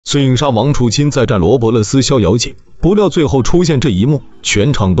孙颖莎王楚钦再战罗伯勒斯肖瑶茜，不料最后出现这一幕，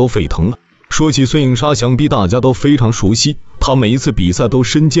全场都沸腾了。说起孙颖莎，想必大家都非常熟悉，她每一次比赛都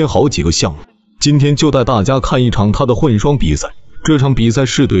身兼好几个项目。今天就带大家看一场她的混双比赛。这场比赛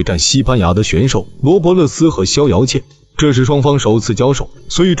是对战西班牙的选手罗伯勒斯和肖瑶茜，这是双方首次交手，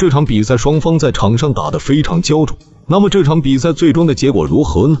所以这场比赛双方在场上打得非常焦灼。那么这场比赛最终的结果如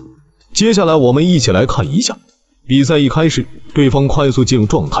何呢？接下来我们一起来看一下。比赛一开始，对方快速进入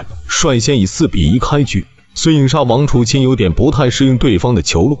状态，率先以4比1开局。孙颖莎王楚钦有点不太适应对方的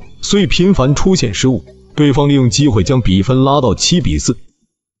球路，所以频繁出现失误，对方利用机会将比分拉到7比4。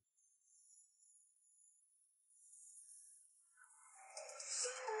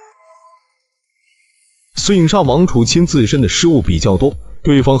孙颖莎王楚钦自身的失误比较多，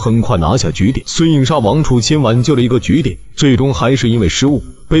对方很快拿下局点。孙颖莎王楚钦挽救了一个局点，最终还是因为失误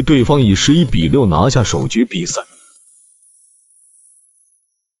被对方以11比6拿下首局比赛。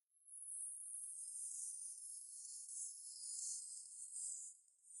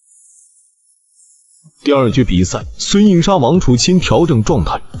第二局比赛，孙颖莎王楚钦调整状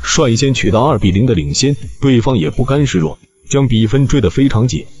态，率先取得2比0的领先，对方也不甘示弱，将比分追得非常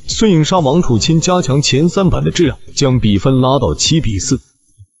紧。孙颖莎王楚钦加强前3板的质量，将比分拉到7比4。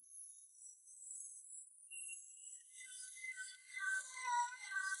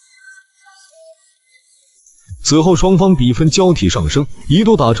此后双方比分交替上升，一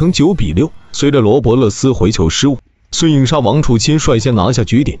度打成9比6。随着罗伯勒斯回球失误，孙颖莎王楚钦率先拿下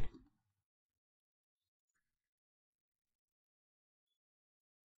局点。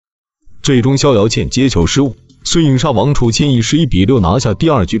最终肖瑶茜接球失误，孙颖莎王楚钦以11比6拿下第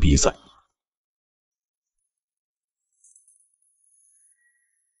2局比赛。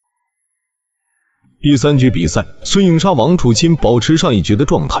第3局比赛，孙颖莎王楚钦保持上一局的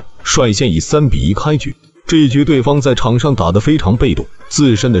状态，率先以3比1开局。这一局对方在场上打得非常被动，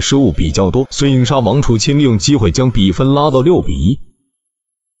自身的失误比较多，孙颖莎王楚钦利用机会将比分拉到6比1。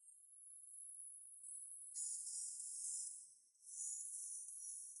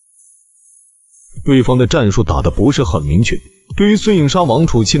对方的战术打得不是很明确，对于孙颖莎王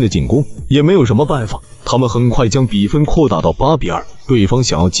楚钦的进攻也没有什么办法，他们很快将比分扩大到8比2。对方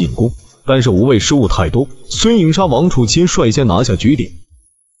想要进攻，但是无谓失误太多，孙颖莎王楚钦率先拿下局点。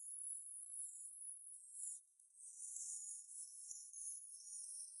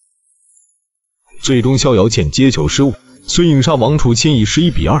最终肖瑶茜接球失误，孙颖莎王楚钦以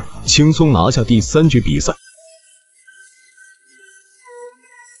11比2轻松拿下第3局比赛。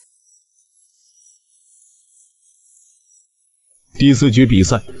第4局比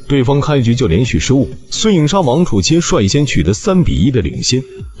赛，对方开局就连续失误，孙颖莎王楚钦率先取得3比1的领先。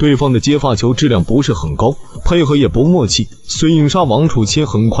对方的接发球质量不是很高，配合也不默契，孙颖莎王楚钦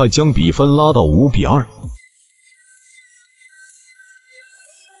很快将比分拉到5比2。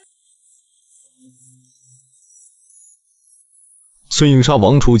孙颖莎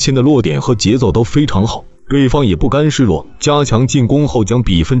王楚钦的落点和节奏都非常好，对方也不甘示弱，加强进攻后将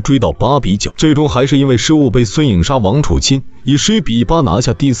比分追到8比9，最终还是因为失误被孙颖莎王楚钦以11比8拿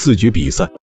下第4局比赛。